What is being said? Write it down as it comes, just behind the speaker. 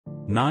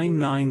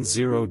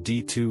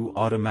990D-II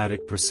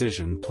Automatic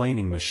Precision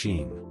Planing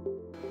Machine.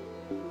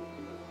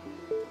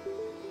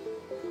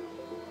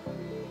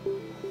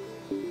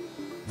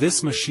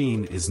 This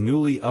machine is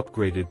newly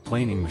upgraded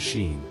planing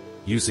machine,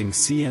 using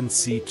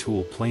CNC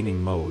tool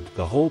planing mode.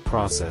 The whole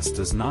process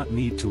does not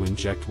need to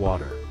inject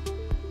water.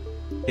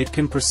 It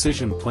can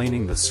precision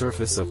planing the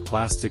surface of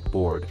plastic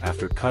board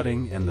after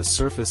cutting and the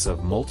surface of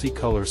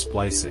multicolor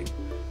splicing,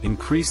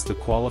 increase the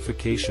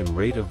qualification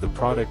rate of the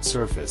product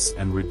surface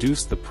and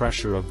reduce the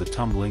pressure of the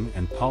tumbling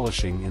and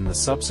polishing in the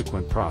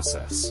subsequent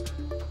process.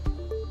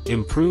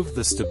 Improve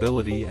the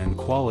stability and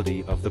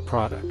quality of the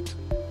product.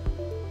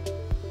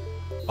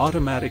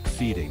 Automatic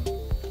feeding,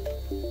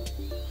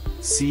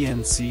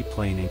 CNC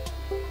planing,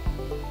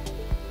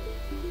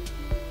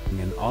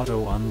 and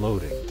auto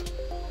unloading.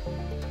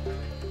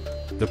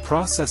 The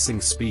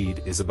processing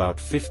speed is about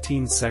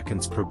 15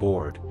 seconds per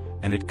board,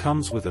 and it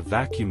comes with a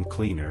vacuum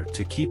cleaner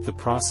to keep the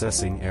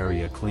processing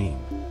area clean.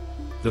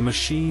 The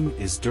machine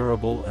is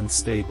durable and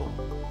stable.